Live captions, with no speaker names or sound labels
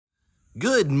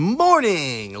Good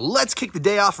morning! Let's kick the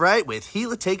day off right with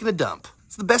Gila taking a dump.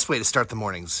 It's the best way to start the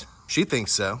mornings. She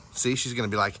thinks so. See, she's gonna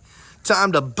be like,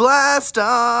 time to blast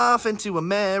off into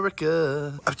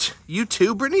America. You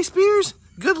too, Britney Spears?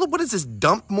 Good, what is this,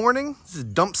 dump morning? This is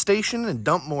dump station and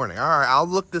dump morning. All right, I'll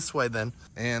look this way then.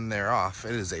 And they're off.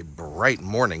 It is a bright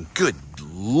morning. Good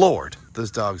Lord.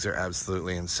 Those dogs are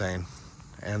absolutely insane.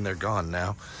 And they're gone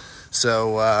now.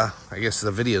 So, I guess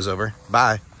the video's over.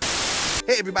 Bye.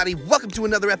 Hey everybody, welcome to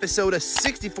another episode of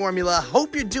 60 Formula.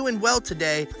 Hope you're doing well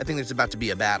today. I think there's about to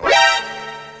be a battle. I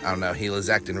don't know, Gila's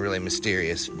acting really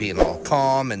mysterious, being all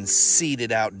calm and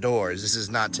seated outdoors. This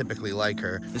is not typically like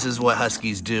her. This is what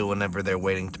Huskies do whenever they're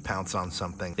waiting to pounce on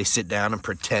something. They sit down and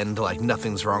pretend like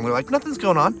nothing's wrong. They're like, nothing's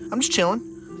going on, I'm just chilling.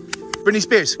 Britney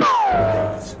Spears.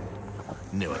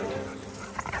 Knew it.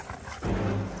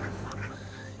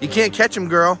 You can't catch him,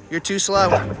 girl. You're too slow.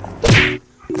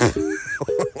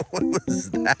 What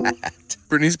was that?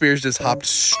 Britney Spears just hopped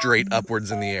straight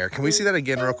upwards in the air. Can we see that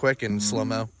again real quick in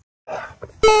slow-mo?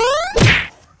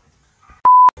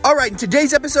 All right, in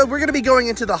today's episode, we're gonna be going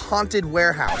into the haunted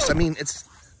warehouse. I mean, it's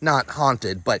not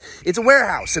haunted, but it's a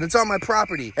warehouse and it's on my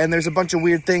property and there's a bunch of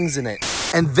weird things in it.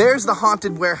 And there's the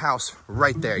haunted warehouse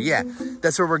right there. Yeah,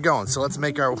 that's where we're going. So let's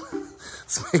make our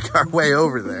way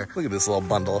over there. Look at this little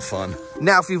bundle of fun.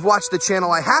 Now, if you've watched the channel,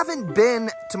 I haven't been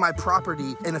to my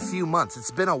property in a few months.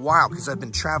 It's been a while because I've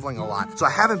been traveling a lot. So I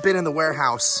haven't been in the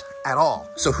warehouse at all.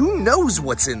 So who knows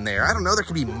what's in there? I don't know. There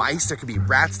could be mice, there could be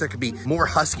rats, there could be more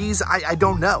Huskies. I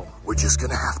don't know. We're just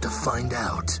gonna have to find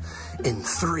out in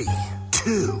 3,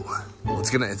 2. Well,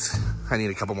 I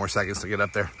need a couple more seconds to get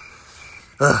up there.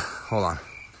 Hold on.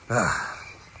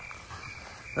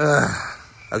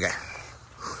 Okay.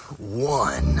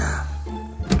 1.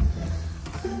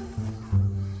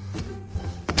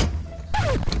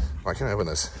 Why can't I open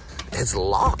this? It's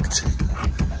locked.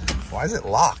 Why is it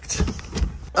locked?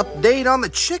 Update on the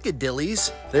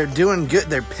chickadillies. They're doing good.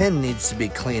 Their pen needs to be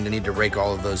cleaned. I need to rake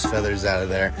all of those feathers out of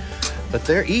there. But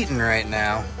they're eating right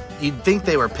now. You'd think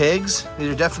they were pigs. These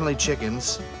are definitely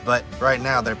chickens, but right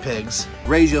now they're pigs.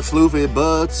 Raise your floofy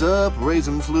butts up, raise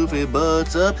them floofy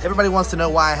butts up. Everybody wants to know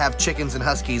why I have chickens and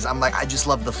Huskies. I'm like, I just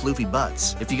love the floofy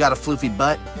butts. If you got a floofy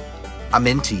butt, I'm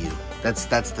into you. That's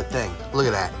the thing. Look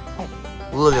at that.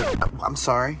 Look at, I'm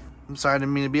sorry, I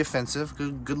didn't mean to be offensive.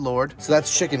 Good Lord. So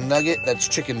that's chicken nugget, that's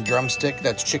chicken drumstick,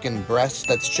 that's chicken breast,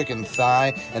 that's chicken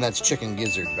thigh, and that's chicken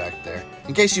gizzard back there.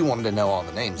 In case you wanted to know all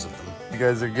the names of them. You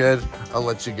guys are good? I'll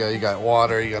let you go. You got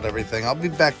water, you got everything. I'll be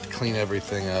back to clean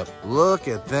everything up. Look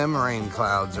at them rain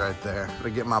clouds right there. Gotta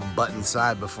get my butt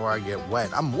inside before I get wet.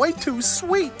 I'm way too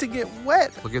sweet to get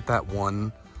wet. Look at that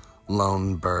one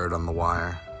lone bird on the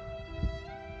wire.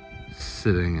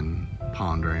 Sitting and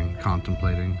pondering,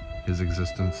 contemplating his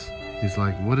existence. He's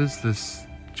like, what is this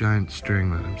giant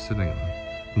string that I'm sitting on?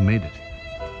 Who made it?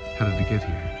 How did it get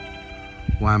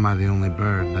here? Why am I the only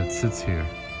bird that sits here?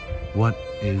 What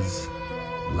is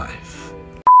life?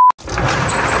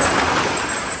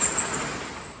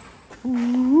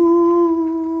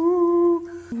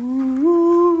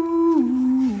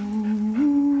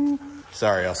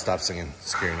 Sorry, I'll stop singing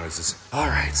scary noises. All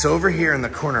right, so over here in the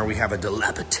corner, we have a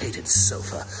dilapidated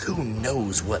sofa. Who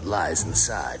knows what lies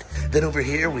inside? Then over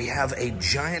here, we have a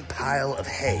giant pile of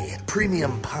hay.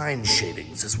 Premium pine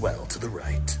shavings as well to the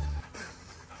right.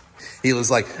 He was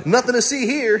like, nothing to see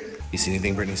here. You see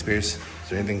anything, Britney Spears? Is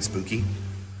there anything spooky?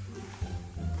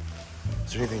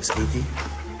 Is there anything spooky?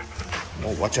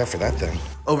 Oh, watch out for that thing.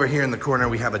 Over here in the corner,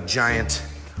 we have a giant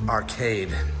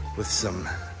arcade with some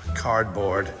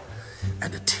cardboard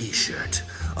and a t-shirt.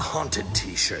 A haunted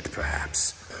t-shirt,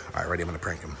 perhaps. All right, ready? I'm gonna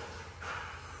prank him.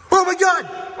 Oh my God!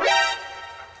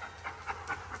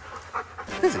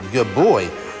 That's a good boy.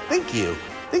 Thank you.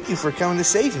 Thank you for coming to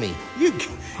save me.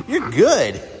 You're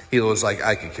good. He was like,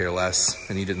 I could care less,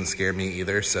 and he didn't scare me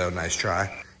either, so nice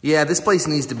try. Yeah, this place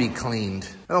needs to be cleaned.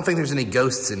 I don't think there's any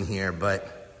ghosts in here,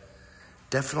 but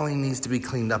definitely needs to be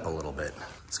cleaned up a little bit.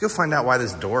 Let's go find out why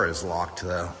this door is locked,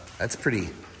 though. That's pretty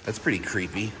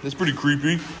creepy. That's pretty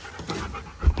creepy.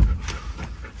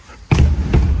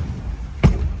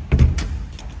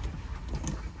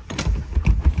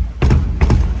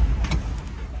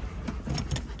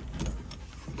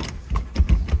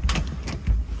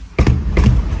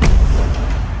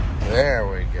 There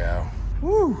we go.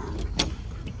 Woo.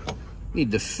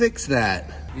 Need to fix that.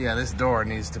 Yeah, this door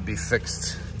needs to be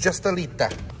fixed. Just a little.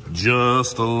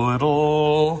 Just a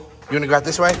little. You wanna go out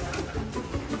this way?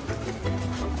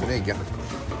 There you go.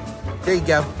 There you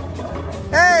go.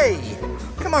 Hey!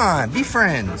 Come on, be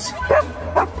friends.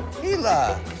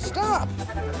 Gila, stop.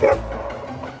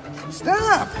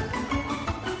 Stop.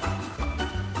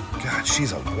 God, God,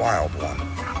 she's a wild one.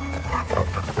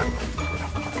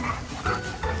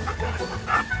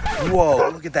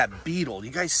 Whoa, look at that beetle. You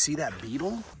guys see that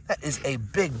beetle? That is a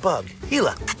big bug.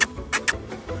 Gila,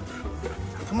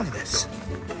 come look at this.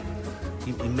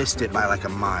 You missed it by like a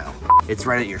mile. It's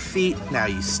right at your feet. Now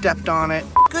you stepped on it.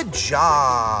 Good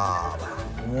job.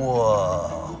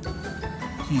 Whoa.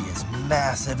 He is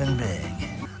massive and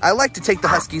big. I like to take the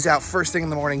Huskies out first thing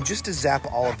in the morning just to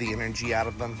zap all of the energy out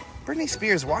of them. Britney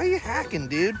Spears, why are you hacking,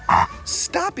 dude?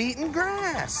 Stop eating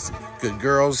grass. Good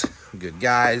girls, good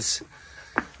guys.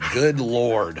 Good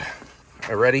Lord.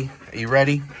 Are you ready? Are you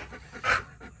ready?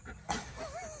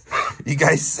 You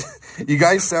guys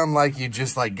sound like you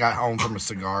just like got home from a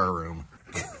cigar room.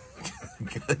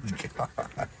 Good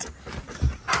God.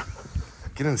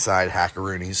 Get inside,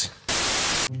 hackaroonies.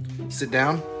 Sit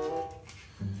down.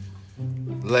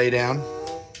 Lay down.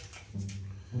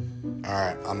 All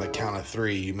right, on the count of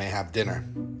 3, you may have dinner.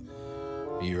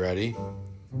 You ready?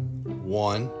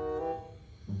 1,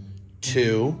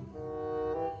 2,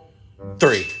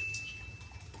 3.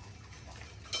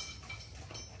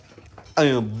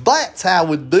 And that's how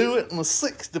we do it in the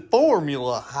 60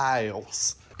 formula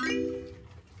house.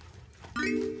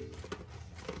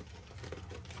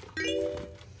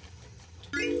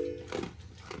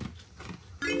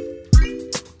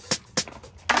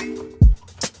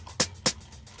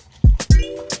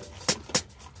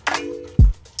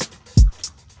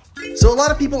 So a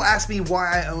lot of people ask me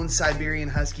why I own Siberian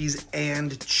Huskies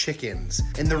and chickens.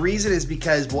 And the reason is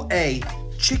because, well, A,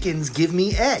 chickens give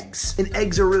me eggs. And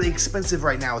eggs are really expensive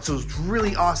right now. So it's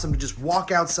really awesome to just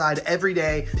walk outside every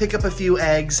day, pick up a few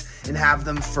eggs, and have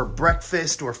them for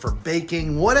breakfast or for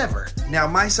baking, whatever. Now,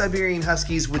 my Siberian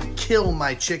Huskies would kill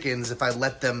my chickens if I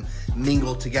let them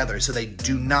mingle together, so they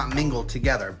do not mingle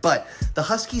together. But the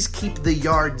Huskies keep the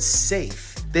yard safe.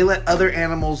 They let other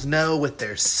animals know with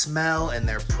their smell and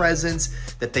their presence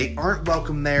that they aren't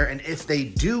welcome there, and if they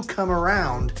do come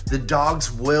around, the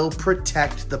dogs will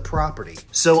protect the property.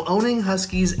 So owning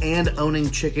Huskies and owning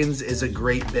chickens is a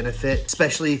great benefit,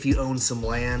 especially if you own some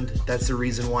land. That's the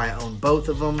reason why I own both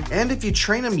of them. And if you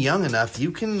train them young enough,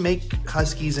 you can make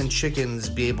Huskies and chickens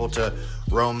be able to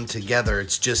roam together.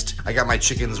 It's just, I got my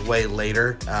chickens way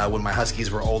later when my Huskies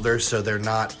were older, so they're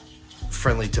not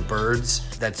friendly to birds.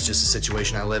 That's just a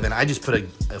situation I live in. I just put a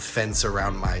fence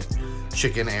around my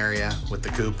chicken area with the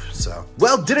coop. So,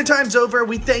 well, dinner time's over.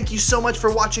 We thank you so much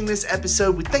for watching this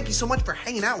episode. We thank you so much for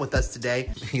hanging out with us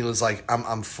today. He was like,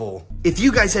 I'm full. If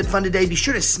you guys had fun today, be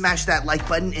sure to smash that like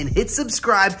button and hit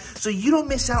subscribe so you don't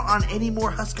miss out on any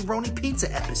more Huskaroni Pizza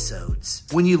episodes.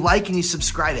 When you like and you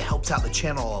subscribe, it helps out the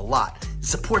channel a lot. It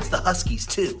supports the Huskies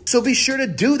too. So be sure to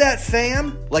do that,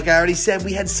 fam. Like I already said,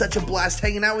 we had such a blast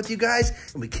hanging out with you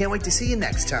guys, and we can't wait to see you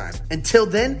next time. Until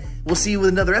then, we'll see you with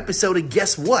another episode, and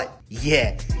guess what?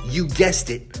 Yeah, you guessed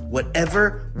it,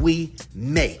 whatever we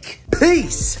make.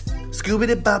 Peace!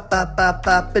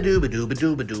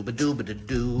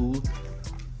 Scooby-doo-ba-ba-ba-ba-ba-doo-ba-doo-ba-doo-ba-doo-ba-doo-ba-doo-ba-doo.